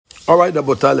All right,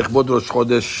 Rabotai, Lechbod Rosh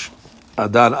Chodesh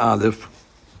Adar Aleph.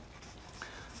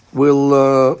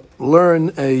 We'll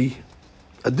learn a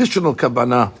additional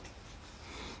kavanah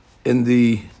in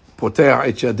the Potei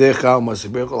et Yadecha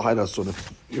U'Masibeh Kol Chai Ratzon.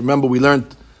 You remember we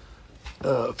learned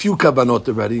a few kavanot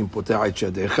already in Potei et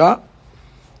Yadecha.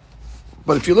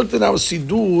 But if you looked at our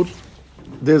Sidur,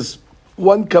 there's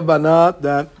one kavanah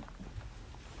that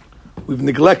we've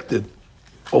neglected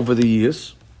over the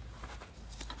years,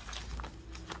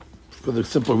 for the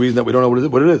simple reason that we don't know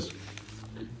what it is.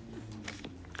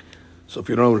 So if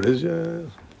you don't know what it is,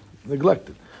 neglect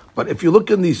it. But if you look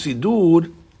in the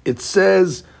Sidur, it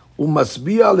says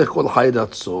U'Masbiya Lechol Chai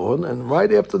Ratzon, and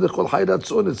right after the Lechol Chai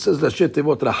Ratzon, it says Rashi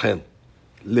Tevot Rachel.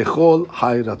 Lechol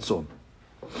Chai Ratzon.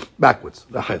 Backwards,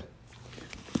 Rachel.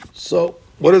 So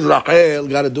what does Rachel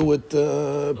got to do with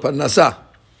Parnasah?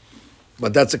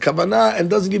 But that's a kavanah and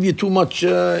doesn't give you too much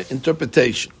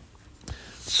interpretation.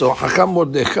 So Hakam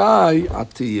Mordechai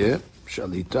Atiyeh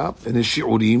Shalita in his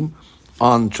Shi'urim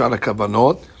on Shara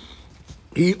Kavanot,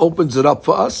 he opens it up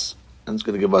for us and it's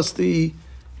going to give us the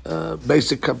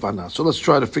basic kavanah. So let's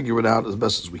try to figure it out as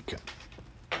best as we can.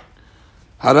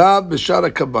 Harav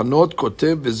b'Shara Kavanot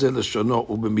kotev v'zeh leshono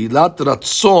u'b'milat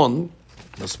ratzon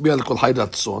nasbiya l'kol hay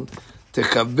ratzon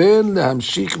techaven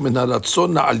lehamshich min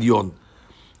haratzon ha'alyon.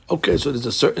 Okay, so there's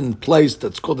a certain place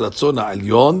that's called Ratzon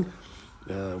Ha'alyon,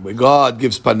 where God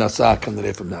gives Parnasah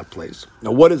kanareh from that place.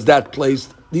 Now, what is that place?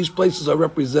 These places are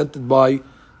represented by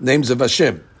names of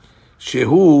Hashem.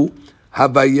 Shehu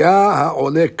Havaya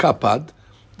Ha'oleh Kapad,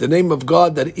 the name of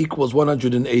God that equals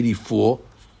 184.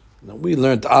 Now, we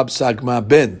learned Ab Sagma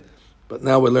Ben, but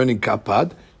now we're learning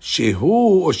Kapad. Shehu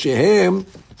or Shehem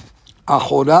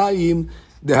Achorayim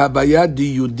de Havaya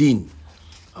di Yudin.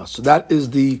 So that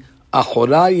is the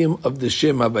Achorayim of the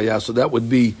Shem Havaya. So that would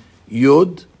be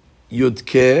Yud, Yud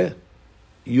Ke,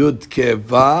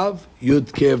 Vav,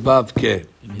 Yud Ke, Vav Ke,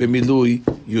 B'milui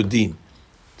Yudin.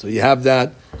 So you have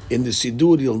that in the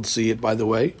Sidur, you'll see it, by the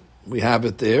way. We have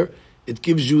it there. It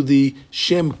gives you the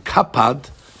Shem Kapad,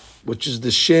 which is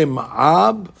the Shem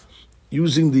Ab,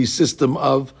 using the system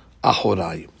of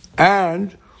Achorayim.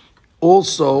 And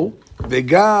also,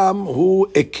 Vegam Hu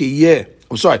Ekiyeh.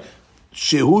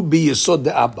 Shehu Bi Yesod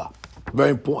De Abba.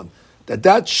 Very important.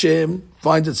 That Shem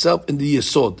finds itself in the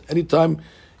Yesod. Anytime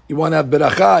you want to have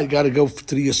Beracha, you got to go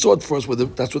to the Yesod first,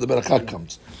 that's where the Beracha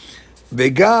comes.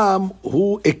 Vegam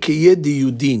Hu Ekiyeh Di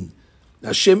Yudin.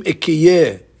 Now Shem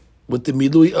Ekiyeh with the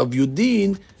Milui of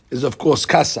Yudin is of course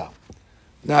Kasa.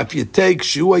 Now if you take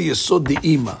Shua Yesod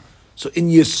Di Ima, so in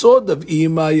Yesod of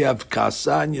Ima you have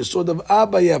Kasa, in Yesod of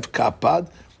Abba you have Kapad.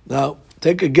 Now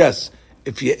take a guess.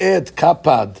 If you add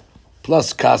Kapad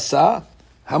plus Kasa,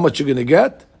 how much you're going to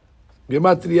get?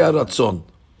 Gematria Ratzon.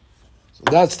 So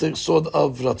that's the Yesod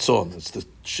of Ratzon. It's the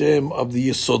Shem of the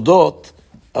Yesodot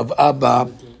of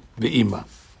Abba Ve'ima.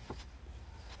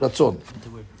 Ratzon.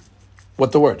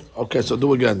 What the word? Okay, so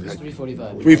do again.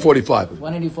 345. 345.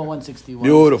 184, 161.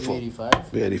 Beautiful. 385.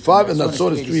 385, and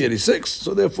Ratzon is 386.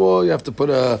 So therefore, you have to put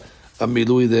a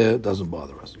milui there. It doesn't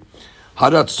bother us.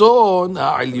 Haratzon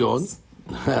ha'alyon.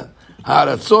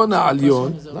 Haratzon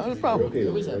ha'alyon. Not a problem.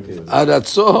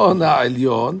 Haratzon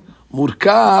ha'alyon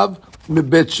murkav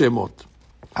mebet shemot.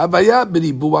 Havaya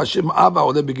b'ribuah shem Abba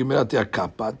עולה בגמירת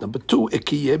הכפת. Number 2,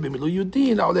 ekiyeh במילוי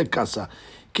יודין העולה קסה.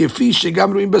 כפי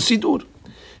שגם רואים בסידור.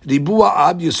 ריבוע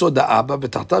אב יסוד האבא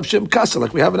ותחתיו שם קסה,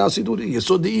 like we have in our סידור,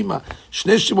 יסוד האמא.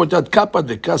 שני שמות יד כפת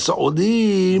וקסה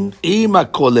עולים אמא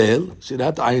כולל, see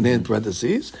that, עין אין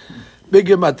parentheses,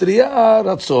 בגמטריה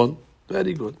רצון.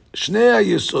 Very good. שני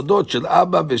היסודות של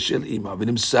אבא ושל אמא,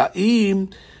 ונמצאים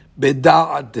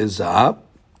בדעת דזה,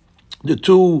 the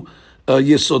two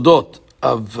יסודות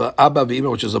of Abba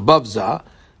ve'Ima, which is above Zah,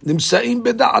 nimsa'im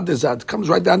beda'at dezah. It comes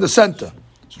right down the center,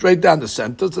 straight down the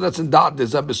center. So that's in da'at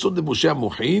dezah. Besud lebushei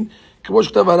mochin. כמו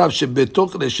שכתב הרב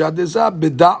שבתוך רשע דזah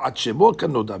בדעת שמו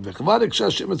כנודע. וכבר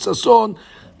הקשה שם את ששון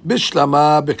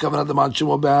בשלמה בכוונת למען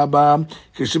שמו באבא,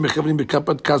 כשמכוונים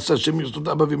בכפת קסה שם יסוד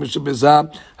אבא ואמא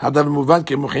שבזah, הדבר מובן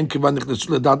כי מוחין כיוון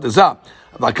נכנסו לדעת דזah.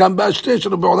 אבל כאן בהשתה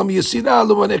שלנו בעולם יסירה,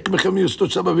 לא מנה כמכוונים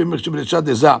יסוד של אבא ואמא שברשע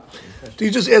דזah.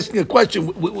 He's just asking a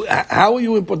question. How are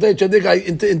you in Potei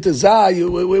Tzaddik into Zah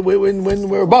when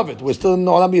we're above it? We're still in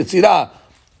Olam Yetzirah.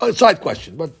 A side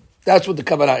question, but that's what the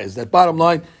Kavanah is. That bottom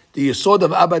line, the Yesod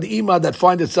of Abba Ima that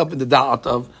finds itself in the Da'at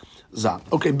of Zah.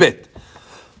 Okay, bet.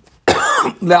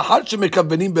 לאחר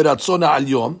שמכוונים ברצון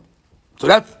העליון, so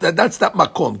that's that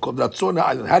makom called רצון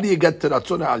העליון. How do you get to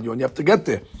רצון העליון? You have to get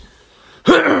there.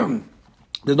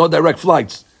 There's no direct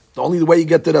flights. The only way you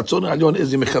get to רצון העליון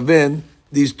is you mechaven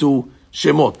these two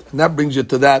shemot. And that brings you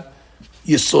to that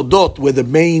Yesodot, where the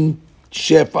main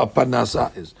chef of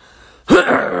Parnasah is.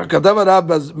 כתב הרב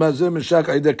בזה משך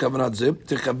על ידי כוונת זה,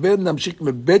 תכוון נמשיך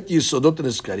מבית יסודות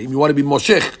הנזכרים, you want to be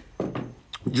מושך,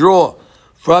 draw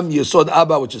from יסוד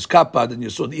אבא, which is kapad, and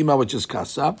יסוד אמא, which is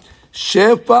kasa,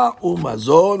 שפע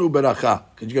ומזון וברכה.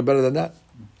 Can you get better than that?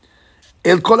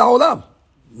 אל כל העולם,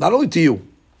 not only to you,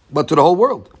 but to the whole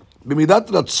world.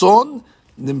 במידת רצון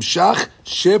נמשך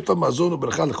שפע מזון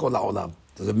וברכה לכל העולם.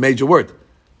 That's a major word.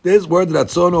 This word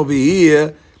ratzon over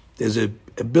here, there's an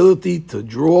ability to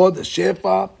draw the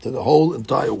shefa to the whole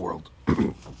entire world.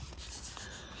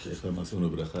 Shefa Mazon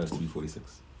Ubracha is 346.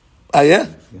 Ah, yeah?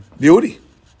 Beauty.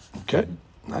 Okay,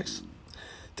 nice.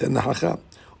 תן נחכה.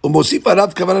 ומוסיף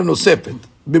הרב כוונה נוספת,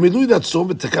 במילוי רצון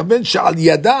ותכוון שעל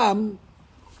ידם,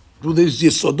 through these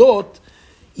יסודות,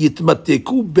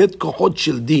 יתמתקו בית כוחות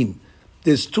של דין.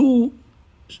 There's two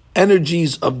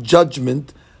energies of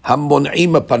judgment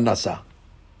המונעים הפרנסה.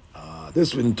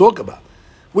 This we didn't talk about.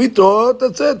 We thought,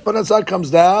 that's it, Parnassah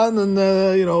comes down and,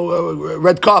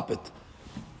 red carpet.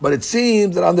 But it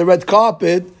seems that on the red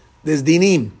carpet, there's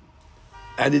dinim.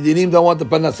 And the dinim don't want the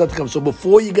Parnassah to come. So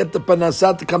before you get the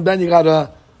Parnassah to come down, you got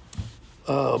to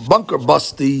bunker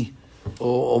bust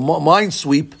or mine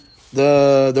sweep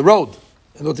the road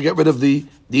in order to get rid of the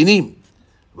dinim.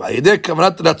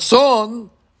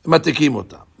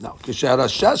 Now,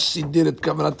 כשהרשש סידר את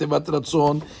כוונת תיבת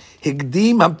רצון,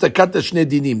 הקדים המתקת השני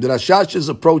דינים. The Rashash's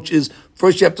approach is,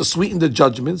 first you have to sweeten the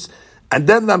judgments, and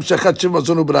then להמשכת שם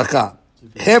מזון וברכה.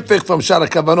 הפך from שאר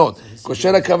הכוונות. because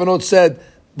שאר הכוונות said,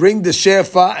 bring the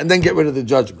shefa and then get rid of the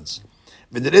judgments.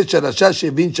 ונראה שהרשש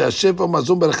הבין שהשפע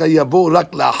ומזון וברכה יבואו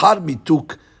רק לאחר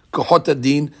מיתוק כוחות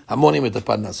הדין המונים את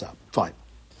הפרנסה. Fine.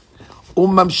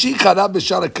 וממשיך הרב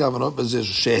בשאר הכוונות בזה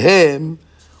שהם,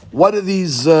 what are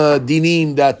these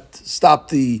dinim that stop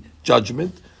the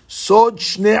judgment? Sod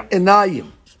Shnei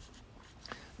Einayim.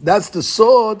 That's the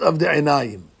sword of the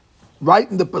Einayim.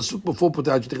 Right in the pasuk before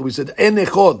Putah, we said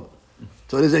Einechol.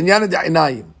 So there's Einyan of the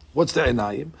Einayim. What's the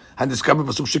Einayim? And this comes in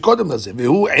pasuk shekodem lazeh.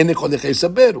 Vehu Einechol lechei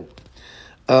saberu.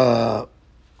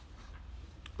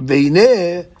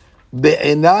 Veine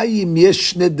be'einayim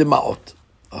yesh shnei demaot.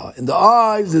 In the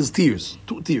eyes there's tears,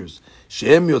 two tears.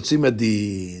 Shehem yotzim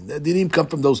adin. The dinim come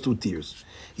from those two tears.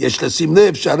 יש לשים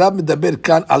לב שהרב מדבר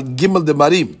כאן על גימל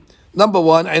דמרים. Number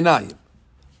one, עיניים.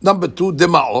 Number two,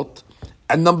 דמעות.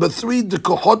 And number three, the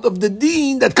כוחות of the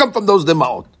deen that come from those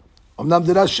דמעות. אמנם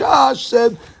the Rashash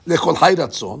said, לכל חי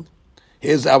רצון.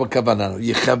 Here's our כוונה.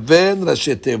 יכוון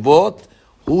ראשי תיבות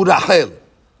הוא רחל.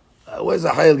 Where's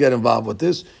רחל get involved with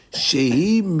this?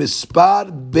 שהיא מספר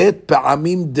בית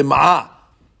פעמים דמעה.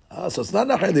 So it's not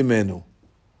רחל ממנו.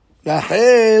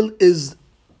 רחל is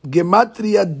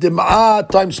Gematria Dim'a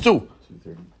times 2.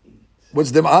 238.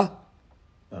 What's Dim'a?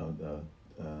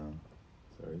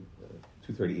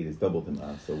 238 is double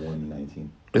Dim'a, so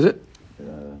 119. Is it?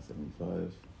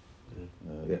 75.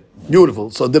 Yeah. Beautiful.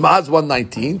 So Dim'a is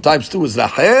 119, times 2 is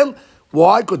Rachel.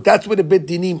 Why? Because that's where the Bet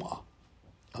Dinim are.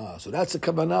 So that's the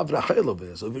Kavanah of Rachel over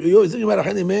there. So if you're thinking about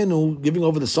Rachel Imenu giving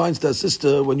over the signs to her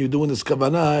sister when you're doing this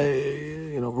Kavanah,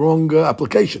 wrong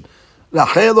application.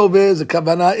 Rachel over there, the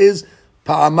Kavanah is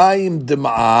Pa'amayim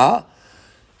Dim'a,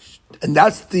 and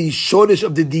that's the shortage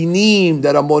of the dinim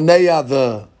that are moneya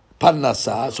the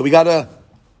parnasa. So we gotta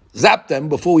zap them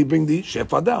before we bring the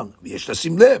shefa down. ויש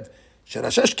לשים לב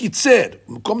שהרשש קיצר,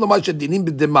 במקום לומר שדינים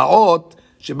בדמעות,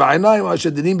 שבעיניים או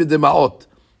שדינים בדמעות.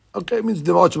 Okay, it means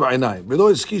דמעות שבעיניים.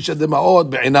 ולא הזכיר שהדמעות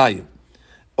בעיניים.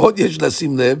 עוד יש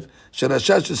לשים לב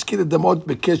שהרשש הזכיר את דמעות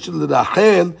בקשר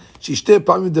לרחל, ששתי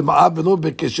פעמים דמעה ולא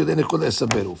בקשר לעיני כל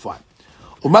הסברו.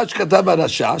 Fine. ומה שכתב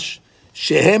הרשש,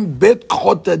 שהם בית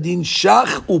כוחות הדין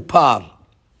שח ופר.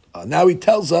 Now he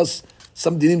tells us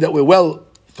some dinim that we're well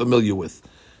familiar with.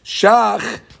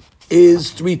 Shach is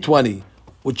 320,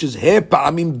 which is he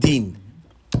pa'amim din.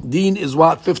 Din is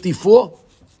what, 54?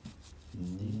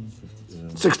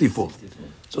 64.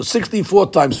 So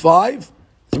 64 times 5,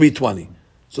 320.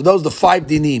 So those are the 5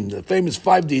 dinim, the famous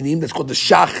 5 dinim, that's called the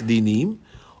shach dinim.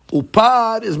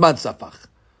 Upar is mansapach.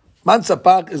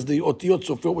 Mansapach is the otiyot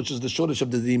sofir, which is the shortish of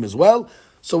the dinim as well.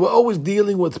 So we're always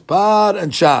dealing with par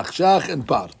and shach and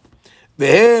par.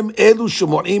 Vehem elu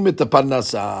shemo'im et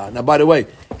parnasa. Now, by the way,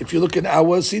 if you look in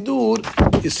our sidur,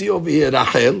 you see over here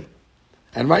Rachel,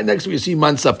 and right next to it you see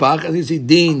mansapach, and you see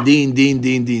din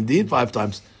 5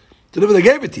 times. So they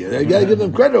gave it to you. They got to give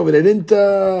them credit over it. They didn't, you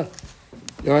know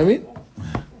what I mean?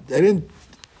 They didn't,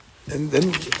 and then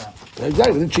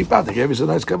exactly, they didn't cheap out. They gave us a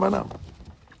nice kavanah.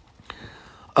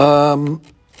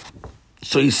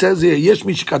 So he says here, יש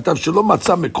מי שכתב שלא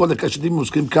מצא מכל הקשדים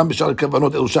מוזכרים כאן בשאר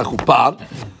הכוונות אלו שח ופר.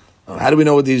 How do we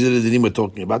know what these are the dinim we're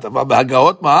talking about? אבל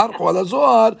בהגאות מערכו על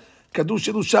הזוהר, כתוב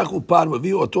שלו שח ופר,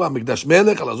 הביאו אותו המקדש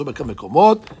מלך, על עזוב בכמה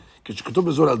מקומות, כשכתוב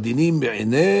בזור על דינים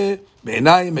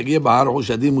בעיניים, מגיע בהר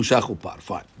ראש הדין מושך ופר,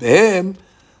 פיין. והם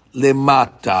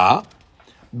למטה,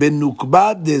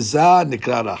 בנוקבה דזה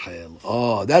נקרא רחל.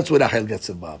 Oh, that's where Rachel gets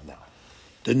involved now.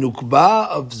 The nukba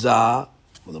of Zah,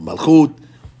 the Malchut,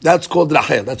 that's called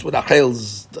Rachel. That's what Rachel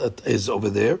is over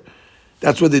there.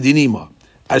 That's where the dinim are.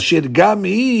 אשר גם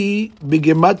היא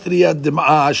בגמטריה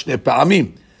דמעה שני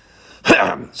פעמים.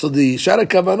 So the Shara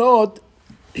Kavanot,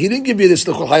 he didn't give you this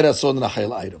L'chol Hayrat Son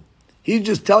Rachel item. He's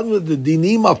just telling you that the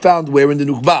dinim are found where in the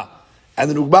nukba.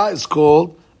 And the nukba is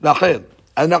called Rachel.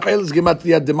 And Rachel is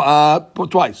gematria dem'ah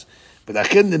twice. But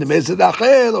Achen in the Mesa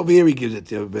Rachel, over here he gives it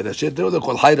to you. But Hashem tell the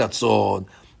Kol Hayrat Son,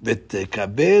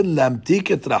 ותקבל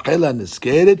להמתיק את רחל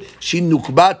הנזכרת, שהיא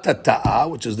נוקבת התאה,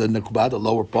 which is the נוקבה, the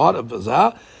lower part of the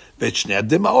Zah, ואת שני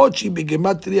הדמעות שהיא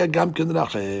בגמטריה גם כן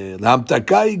רחל.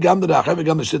 ההמתקה היא גם לרחל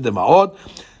וגם לשתי דמעות,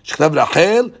 שכתב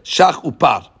רחל, שח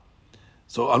ופר.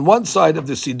 So on one side of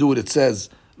the Sidur it says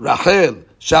Rachel,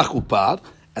 Shach Upar,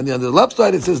 and on the left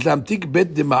side it says Lamtik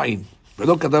Bet Dema'in.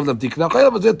 ולא כתב להמתיק רחל,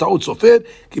 אבל זה טעות סופר,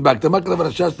 כי בהקדמה כתב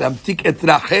הרש"ש להמתיק את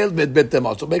רחל ואת בית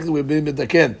דמעות. So basically we're being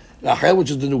מתקן רחל, which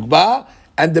is the נוקבה,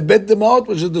 and the בית דמעות,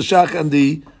 which is the shach and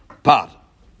the par.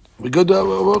 We good,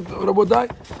 רבותיי?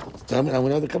 Tell me, I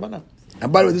know the kavanah.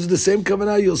 And by the way, this is the same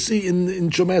kavanah you'll see in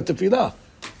Shomei Tefillah,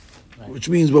 which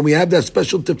means when we have that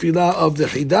special tefillah of the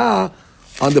Chidah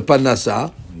on the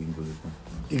Parnasa,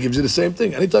 he gives you the same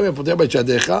thing. Anytime you put there by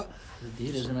Chadecha,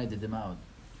 he doesn't write the dema'ot.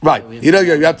 right? You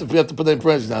have to put that in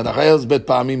parentheses now. Rachel's bet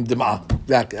pa'amim dema'ah.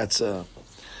 Exactly. That's.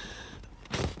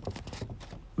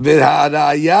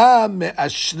 והראיה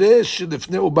מאשרי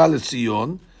שלפני ובא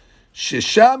לציון,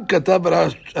 ששם כתב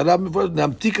הרב מפורש,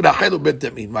 נמתיק רחל ובית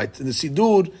דמין. Right? In the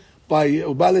Sidur by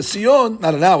ובא לציון,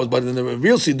 not an hour, but in the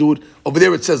real Sidur, over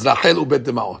there it says רחל ובית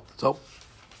דמעות. So,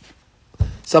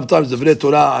 sometimes דברי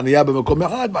תורה ענייה במקום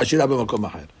אחד, ועשירה במקום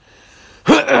אחר.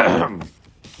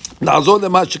 לעזור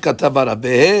למה שכתב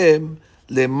הרביהם,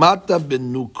 למטה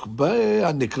בנוקבה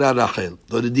הנקרא רחל.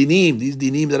 So the dinim, these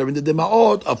dinim that are in the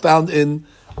dema'ot are found in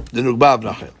the נוקבה of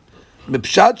רחל.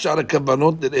 מפשט שער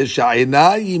הכוונות נראה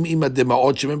שהעיניים עם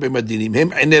הדמעות שהם בהם הדינים,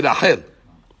 הם עיני רחל.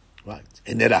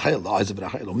 עיני רחל, לא עזב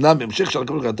רחל. אמנם בהמשך שער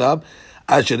הכוונות כתב,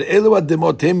 אשר אלו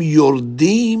הדמעות הם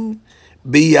יורדים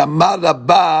בימה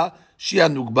רבה שהיא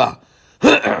הנוקבה.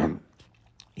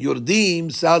 יורדים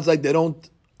sounds like they don't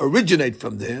originate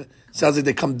from there. Sounds like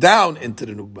they come down into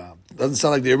the נוקבה. Doesn't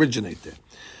sound like they originate there.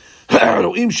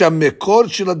 רואים שהמקור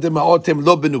של הדמעות הם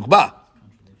לא בנוקבה,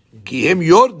 כי הם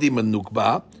יורדים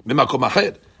בנוקבה במקום אחר.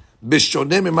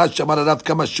 בשונה ממה שאמר הרב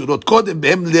כמה שורות קודם,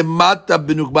 והם למטה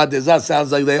בנוקבה דזה,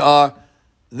 sounds like they are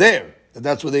there.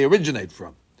 That's where they originate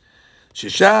from.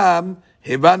 ששם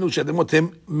הבנו שהדמעות הם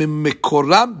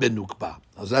ממקורם בנוקבה.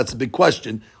 So that's a big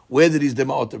question. Where did these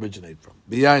dema'ot originate from?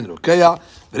 ביין רוקע,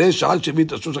 וראה שעל שהביא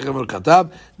את השור שלכם וכתב,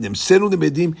 נמסנו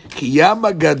למדים, כי ים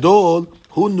הגדול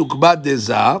הוא נוקבה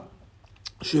דזה,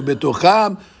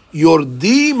 שבתוכם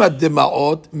יורדים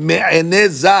הדמעות מעיני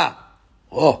זה.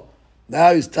 Oh,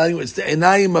 now he's telling you it's the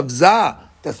עיניים of זה.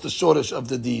 That's the shortish of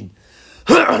the deen.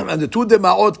 And the two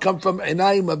dema'ot come from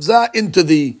עיניים of זה into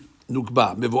the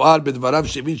נוקבה. מבואר בדבריו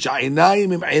שהבין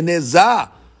שהעיניים הם עיני זה.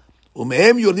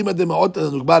 ומהם יורדים הדמעות על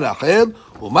הנוקבה רחל,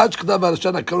 ומה שכתב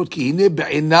הרש"ן הקרות, כי הנה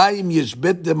בעיניים יש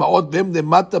בית דמעות והם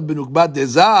למטה בנוקבה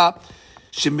דזה,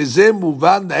 שמזה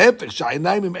מובן להפך,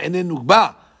 שהעיניים הם עיני נוקבה.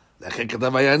 לכן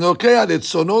כתב היה נוקע,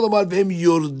 לצונו לומר, והם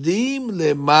יורדים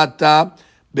למטה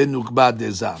בנוקבה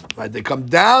דזה. Right? They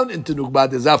come down into נוקבה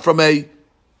דזה from a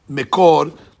מקור,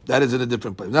 that is in a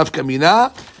different place. נפקא מינה,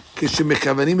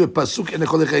 כשמכוונים בפסוק, אין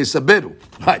כל אחד יסברו.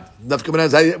 Right? נפקא מינה,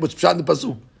 זה what's פשט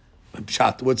בפסוק.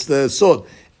 Pshat, what's the sword?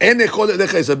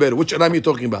 Which Enaim are you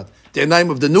talking about? The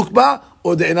Enaim of the Nukba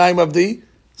or the Enaim of the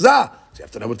Zah? So you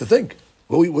have to know what to think.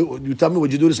 You tell me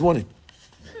what you do this morning.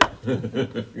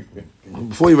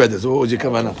 Before you read this, what was your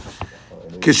kavanah?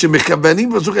 כשמכוונים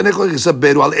בפסוק אין כל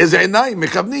יסברו על איזה עיניים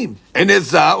מכוונים? עיני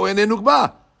זah או עיני נוקבה?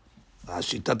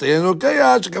 השיטת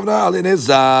העינוקיה שכוונה על עיני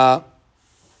זah.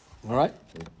 All right?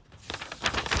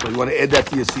 So you want to add that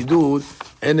to your Sidur.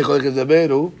 אין כל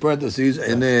כזברו, parentheses,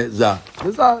 אין זה.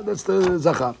 זה, that's the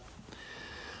זכר.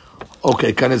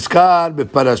 אוקיי, כאן הזכר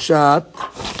בפרשת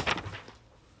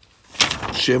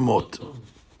שמות.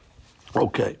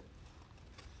 אוקיי.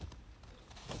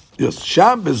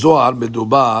 שם בזוהר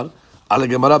מדובר על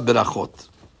הגמרא ברכות.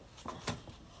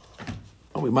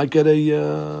 We might get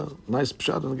a nice פשט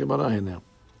על הגמרא הנה.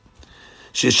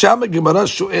 ששם הגמרא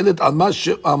שואלת על מה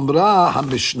שאמרה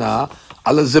המשנה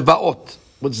על הזבעות.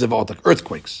 What's zeva'ot? Like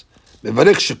earthquakes.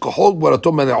 מברך שכחול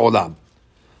גבורתו מן העולם.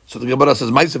 So the Gemara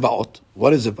says, "My zevaot."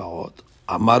 What is zevaot?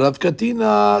 Amar Rav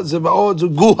Katina, zevaot zu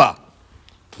guha.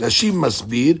 Rashi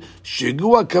masbir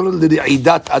shegua kavan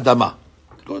l'reidat adama.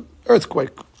 Good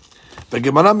earthquake.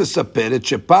 והגמרא מספרת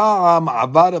שפעם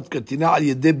עבר רב קטינה על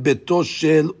ידי ביתו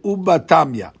של אובה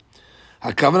תמיה.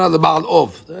 הכוונה לבעל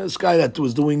אוב. This guy that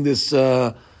was doing this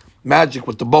magic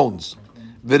with the bones.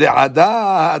 ורעדה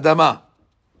האדמה.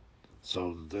 So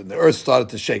the earth started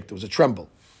to shake. There was a tremble.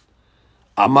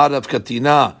 אמר רב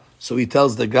קטינה. So he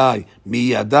tells the guy,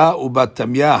 מiyada אובה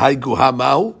תמיה הייגוה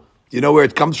מהו? You know where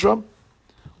it comes from?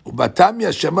 אובה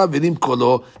תמיה שמע ורים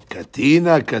קולו,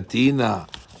 קטינה, קטינה,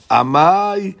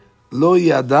 אמי Lo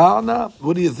yada'na.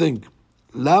 What do you think?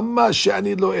 Lama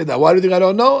shani lo eda. Why do you think I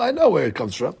don't know? I know where it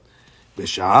comes from.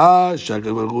 B'sha'ah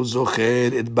sh'akabaruch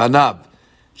zocher et banav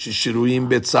sheshiruim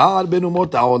betzar ben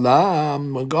umot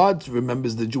ha'olam. When God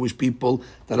remembers the Jewish people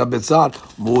that are betzar,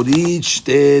 morid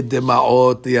shte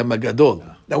demaot yam hagadol.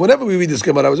 Now, whenever we read this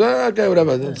Gemara, I was okay,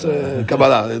 whatever. It's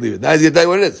Kabbalah. Leave it. Now he's going to tell you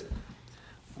what it is.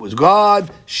 Was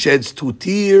God sheds 2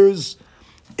 tears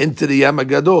into the Yam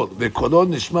HaGadol. V'kolon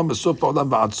nishma mesof ha'olam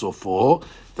v'ad sofo.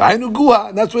 V'hainu guha.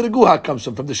 And that's where the guha comes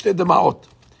from the Shtei Demaot.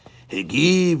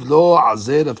 Hegiv lo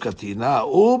azer Rav Katina.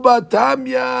 Uba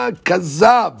tamya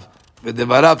kazav.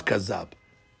 V'devarav kazav.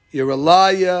 You're a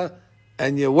liar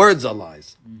and your words are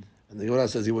lies. And the Gemara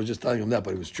says he was just telling him that,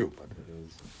 but it was true.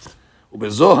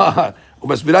 ובזוהר,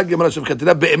 ומסבירה גמרא של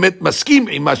קטינה, באמת מסכים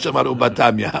עם מה שאמר אובה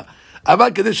תמיה. אבל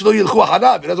כדי שלא ילכו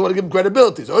אחריו, he doesn't want to give him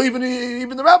credibility. So even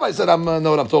the rabbi said, I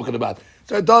know what I'm talking about.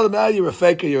 So I told him, you're a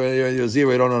faker, you're a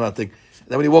zero, you don't know nothing. And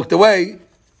then when he walked away,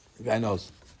 the guy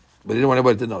knows. But he didn't want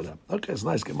anybody to know that. Okay, it's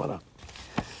nice, Gemara.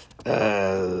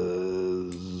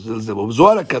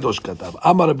 ובזוהר הקדוש כתב,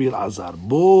 אמר רבי אלעזר,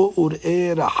 בוא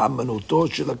וראה רחמנותו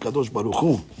של הקדוש ברוך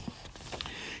הוא.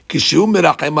 כשהוא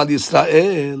מרחם על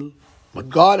ישראל, when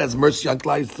God has mercy on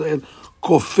Klal Yisrael,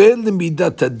 kofel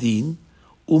lemidat hadin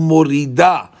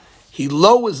umorida. He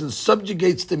lowers and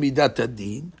subjugates the midat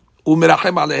hadin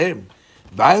umerachem alehem.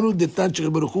 V'aynu detan shel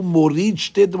Baruch Hu morid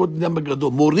shtei demot b'yam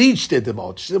hagadol. Morid shtei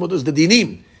demot. Shtei demot is the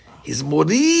dinim. He's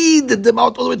morid the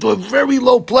demot all the way to a very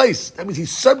low place. That means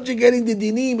he's subjugating the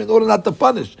dinim in order not to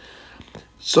punish.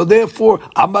 So therefore,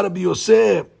 Amar Rabbi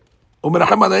Yosef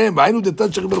umerachem alehem. V'aynu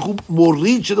detan shel Baruch Hu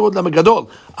morid shtei demot b'yam hagadol.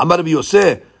 Amar Rabbi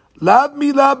Yosef. Lav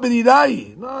mila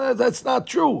b'nidai. No, that's not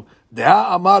true.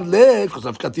 Deha amar le, because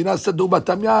Rav Katina said Uba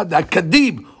Tamya, deha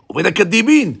kadib, u'meda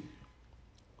kadibin.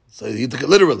 So he took it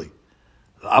literally.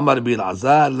 Amar bil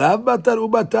azar, lav batar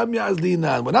Uba Tamya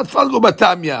azlinan. We're not following Uba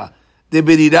Tamya. De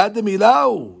b'nidai de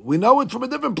milau. We know it from a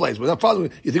different place. We're not following.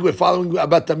 You think we're following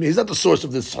Uba Tamya? He's not the source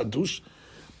of this hadush.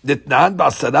 Detnan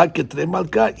ba'asara ketre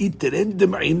malka, iteren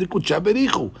dema'in l'kutsha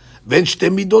berichu. Ven shte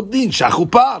midot din, shachu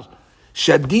par.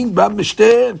 שהדין בא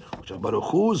משתיהם. עכשיו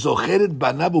ברוך הוא זוכר את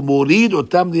בניו ומוריד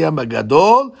אותם לים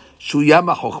הגדול, שהוא ים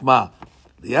החוכמה.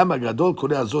 לים הגדול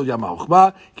קורא הזו ים החוכמה,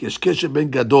 כי יש קשר בין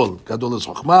גדול, גדול is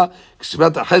חוכמה,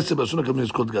 כסביבת החסד בלשון הקדמון is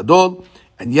called גדול,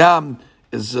 and ים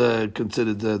is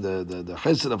considered the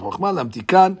חסד of חוכמה,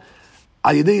 להמתיקן,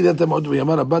 על ידי ידיעת המאוד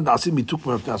ויאמר הבא, נעשים מיתוק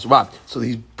מפני הסובב. So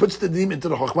he puts the dim into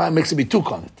the חוכמה and makes a מיתוק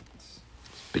on it.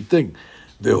 Big thing.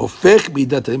 והופך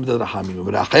בידת הים בידת רחמים,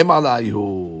 ומרחם עליי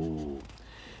הוא.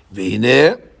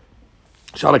 והנה,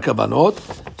 שאר הכוונות.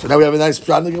 So now we have a nice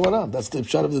pshat in the Gemara. That's the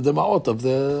pshat of the Demaot, of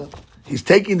the... He's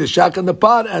taking the shak and the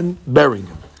pot and burying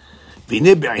him.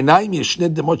 והנה בעיניים יש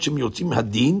 2 דמות שמיוצאים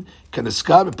מהדין,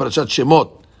 כנזכר בפרשת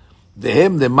שמות.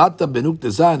 והם למטה בנוק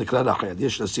דזה נקרא רחל.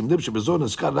 יש לשים לב שבזו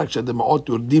נזכר רק שהדמעות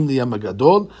יורדים לים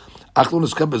הגדול, אך לא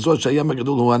נזכר בזו שהים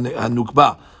הגדול הוא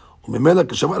הנוקבה. וממילא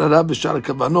כשאמר הרב בשאר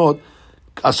הכוונות,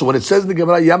 so when it says in the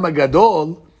Gemara ים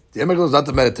הגדול, the Yam HaGadol is not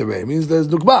the Mediterranean. It means there's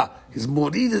Nukba. He's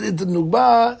morided into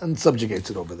Nukba and subjugates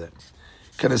it over there.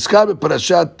 כנזכר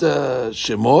בפרשת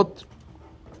שמות,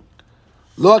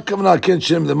 לא הכוונה כן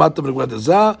שם למטה בנקודת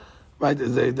הזה,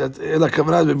 אלא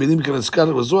הכוונה במילים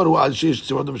כנזכר בזוהר, הוא על שיש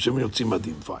ציוות בשם יוצאים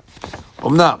מדהים.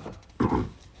 אמנם,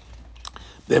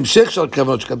 בהמשך של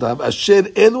הכוונות שכתב, אשר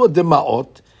אלו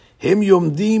הדמעות, הם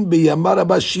יומדים בימה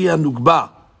רבה שהיא הנוקבה.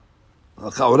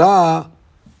 לכאורה,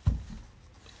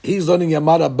 he's learning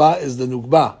Yamar Abba is the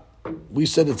Nukba. We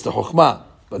said it's the Chokhmah,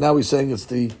 but now we're saying it's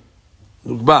the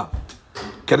Nukba.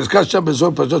 כנזכר שם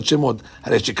בזוהר פרשת שמות.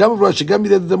 הרי שכמה ברורה שגם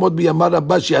מידת הדמות בימר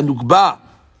הבא שהיא הנוקבה,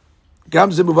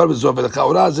 גם זה מובן בזוהר,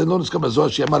 ולכאורה זה לא נזכר בזוהר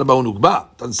שימר הבא הוא נוקבה.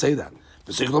 אתה say that.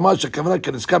 וצריך לומר שהכוונה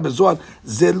כנזכר בזוהר,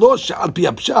 זה לא שעל פי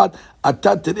הפשט,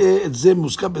 אתה תראה את זה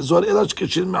מוזכר בזוהר, אלא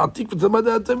שכשאין מעתיק ותלמד,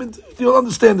 you'll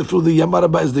understand it through the ימר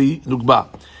הבא is the נוקבה.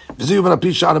 וזה יובן על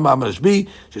פי שער המאמר רשב"י,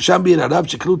 ששם בעיר הרב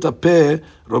שכלות הפה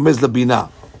רומז לבינה.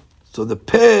 So the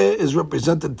פה is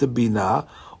represented to בינה,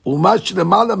 ומה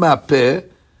שלמעלה מהפה,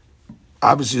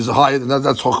 obviously is higher than that,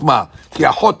 that's חוכמה, כי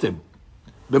החותם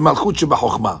במלכות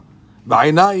שבחוכמה,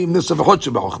 בעיניים נסף וחוד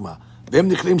שבחוכמה, והם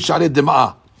נקראים שערי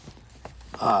דמעה.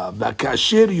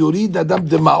 וכאשר יוריד אדם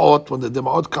דמעות, when the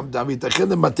דמעות come down, ויתכן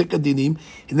למתק הדינים,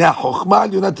 הנה החוכמה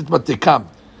העליונה תתמתקם.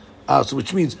 So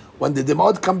which means, when the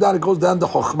דמעות come down, it goes down to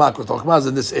חוכמה, because חוכמה is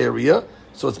in this area,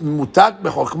 so it's מותק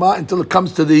בחוכמה until it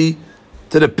comes to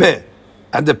the פה.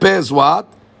 And the פה is what?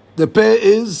 The פה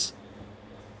is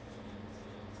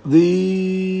the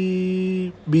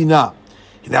בינה.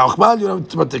 הנה החוכמה העליונה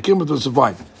תתמתקם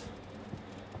ותוספיים.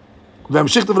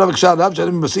 והמשיך דבריו הקשה עליו,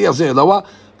 שאני מבשיח זה אלוה,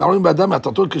 ואומרים באדם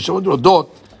מהתרתות כשרות יודות,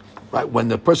 right, when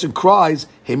the person cries,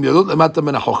 הם יודות למטה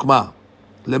מן החוכמה,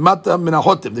 למטה מן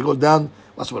החותם, they go down,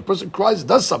 so when a person cries, it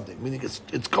does something, meaning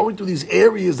it's going to these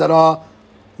areas that are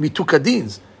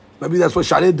mitukadins. Maybe that's why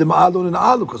שערי דמעה לא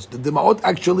ננעלו, because the דמעות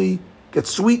actually get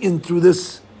sweetened through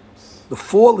this, the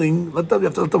falling, you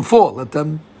have to let them fall, let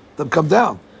them come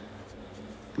down.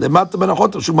 למטה מן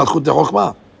החותם, שהוא מלכות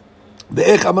החוכמה.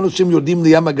 ואיך אמרנו שהם יורדים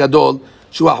לים הגדול,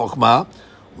 שהוא החוכמה,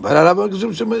 והרב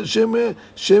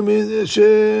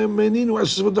שמנינו על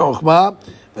סביבות החוכמה,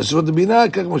 וסביבות הבינה,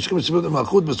 כך משקים בסביבות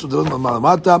המלכות, בסודות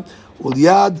למטה,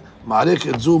 וליד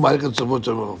מערכת זו, מערכת סביבות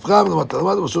של החוכמה, ולמטה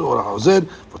למטה, בסוד אורח העוזר,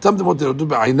 ואותם דמות ירדו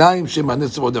בעיניים, שמענה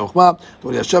סביבות החוכמה,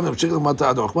 ולישם נמשיך למטה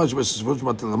עד החוכמה, שבסביבות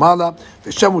שמטה למעלה,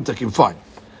 ושם הוא תקים פיין.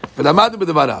 ולמדנו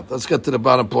בדבריו. Let's get to the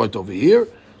bottom point over here.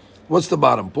 What's the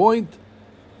bottom point?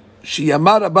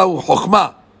 שימה רבה הוא חוכמה,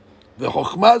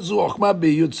 וחוכמה זו חוכמה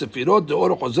ביוד ספירות,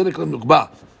 דאור חוזר לכלם נוגבה.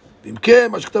 ואם כן,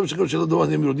 מה שכתב שכתב שלא דבר,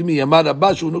 הם יורדים מימה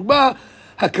רבה שהוא נוגבה,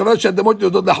 הכוונה שהאדמות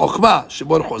יורדות לחוכמה,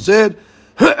 שבאור חוזר,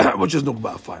 which is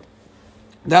נוגבה,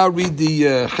 fine. Now read the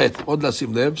חטא, עוד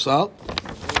לשים לב, סל. עוד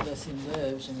לשים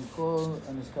לב שמכל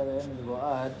הנזכר היום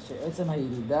מבועד, שעצם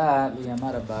הירידה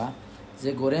לימה רבה,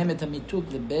 זה גורם את המיתוק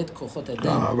לבית כוחות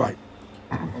אדם. Right.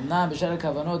 אמנם בשאר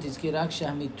הכוונות הזכיר רק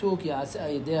שהמיתוק יעשה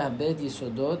על ידי הבית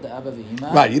יסודות, האבא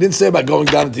ואמא. Right, you didn't say about going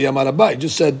down into Yamar Abba, you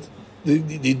just said the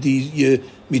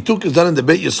mituk is done in the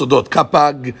beit yesodot,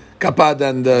 kapad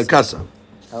and kasa.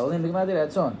 העולים בגמר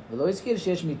דרצון, ולא הזכיר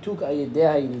שיש מיתוק על ידי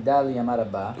הירידה לימה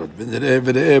רבה.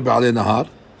 ונראה בעלי נהר.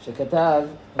 שכתב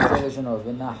את הראשונות,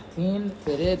 ונחתין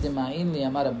תראה דמעין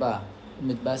לימה רבה.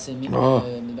 מתבשמים.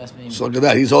 So look at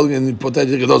that, he's holding in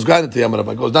potential, those guys into Yamar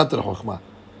Abba, goes down to the Chokhmah.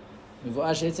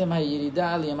 מבואר שעצם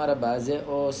הירידה על ימה רבה זה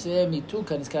עושה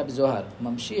מיתוק הנזכר בזוהר,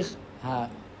 ממשיך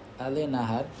עלי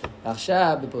נהר,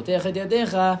 עכשיו בפותח את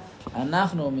ידיך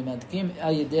אנחנו ממתקים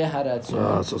על ידי הרצון.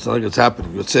 So it's like it's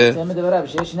happening, יוצא. זה מדבריו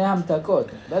שיש שני המתקות,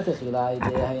 בתחילה על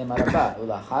ידי הימה רבה,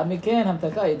 ולאחר מכן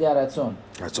המתקה על ידי הרצון.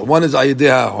 So one is על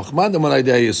ידי החוכמה, and one על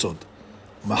ידי היסוד.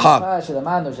 מחר.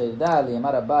 שלמדנו שהירידה על ימה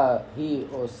רבה היא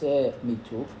עושה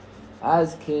מיתוק,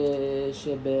 אז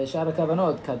כשבשאר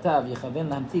הכוונות כתב יכוון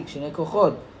להמתיק שני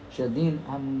כוחות של דין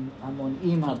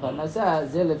המונעים הפרנסה,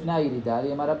 זה לפני הירידה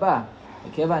לימה רבה.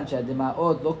 וכיוון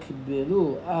שהדמעות לא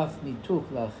קיבלו אף מיתוק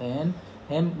לכן,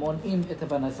 הם מונעים את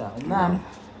הפרנסה. אמנם,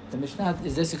 במשנה,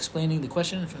 is this explaining the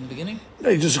question from the beginning? No,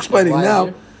 you're just explaining now.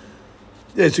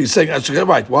 Yeah, so he's saying,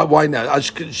 right, why now?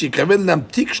 שיכוון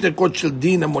להמתיק שני כוחות של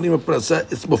דין המונעים הפרנסה,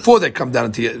 it's before they come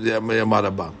down to ימה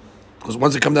רבה. Because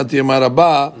once they come down to ימה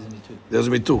רבה, there's a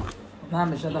מיתוק.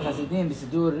 אמנם בשנת החסידים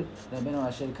בסידור רבנו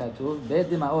אשר כתוב, בית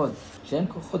דמעות, שהם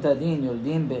כוחות הדין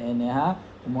יורדים בעיניה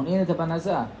ומונעים את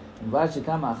הפרנסה. מבואר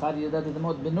שכמה אחת ירידת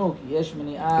הדמעות בנוק, יש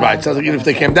מניעה... Right, sounds like even if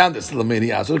they came down, there's still a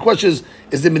mini'ah. So the question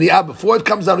is the mini'ah before it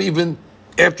comes out or even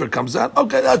after it comes out?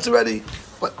 Okay, that's already...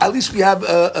 But at least we have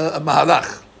a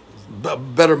mahalach, a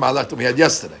better mahalach than we had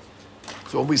yesterday.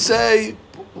 So when we say,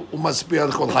 must be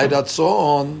al-Kol Haydat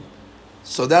Son,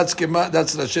 so that's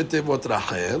Rashi Tevot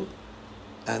Rachel,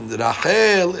 and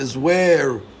Rachel is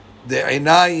where the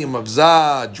Einayim of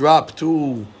Zah drop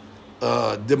to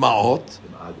Dima'ot,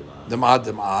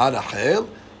 Dima'ah, Rachel,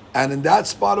 and in that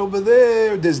spot over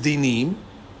there, there's Dinim,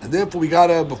 and therefore we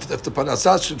gotta, if the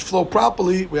Parnasah should flow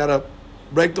properly, we gotta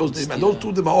break those Dinim. And those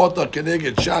two Dima'ot are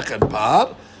Keneged Shach and Par,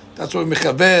 that's why we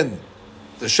mechaven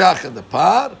the Shach and the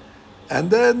Par, and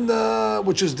then,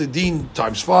 which is the Din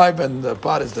times 5, and the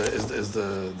Par is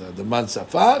the Man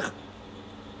Safach.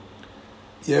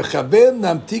 יכוון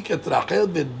נמתיק את רחל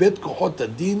ואת בית כוחות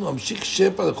הדין וממשיך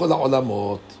שפע לכל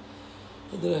העולמות.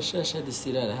 And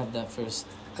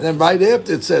then right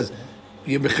after it says,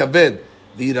 יכוון,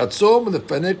 ויהי רצון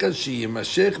לפניך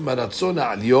שימשך מהרצון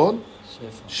העליון,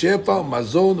 שפע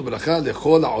ומזון וברכה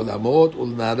לכל העולמות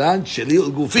ולנהרן שלי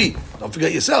ולגופי. Don't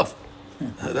forget yourself.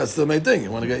 That's the main thing.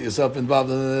 You want to get yourself involved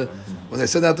in when they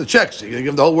send out the checks. You're going to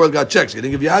give the whole world got checks. You're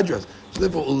going to give your address. So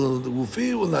therefore,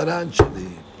 ולגופי ולנהרן שלי.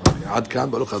 עד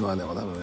כאן, ברוך ה'